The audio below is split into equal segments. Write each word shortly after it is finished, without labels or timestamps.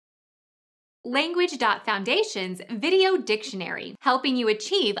Language.Foundation's Video Dictionary, helping you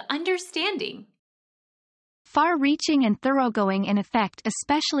achieve understanding. Far-reaching and thoroughgoing in effect,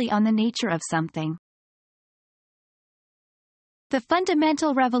 especially on the nature of something. The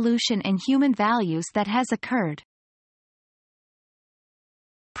fundamental revolution in human values that has occurred.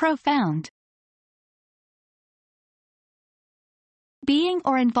 Profound. Being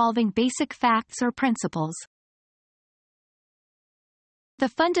or involving basic facts or principles. The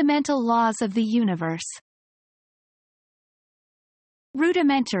fundamental laws of the universe.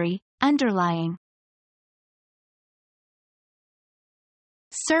 Rudimentary, underlying.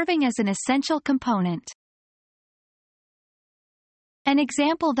 Serving as an essential component. An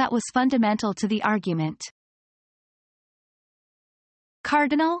example that was fundamental to the argument.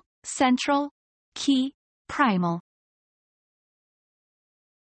 Cardinal, central, key, primal.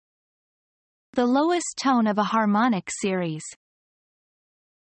 The lowest tone of a harmonic series.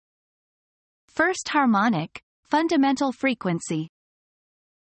 First harmonic, fundamental frequency.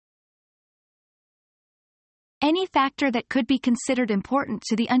 Any factor that could be considered important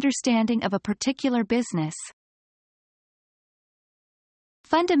to the understanding of a particular business.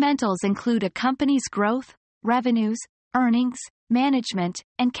 Fundamentals include a company's growth, revenues, earnings, management,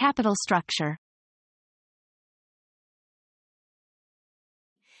 and capital structure.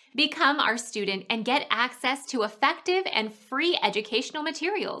 Become our student and get access to effective and free educational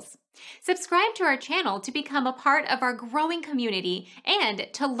materials. Subscribe to our channel to become a part of our growing community and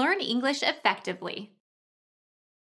to learn English effectively.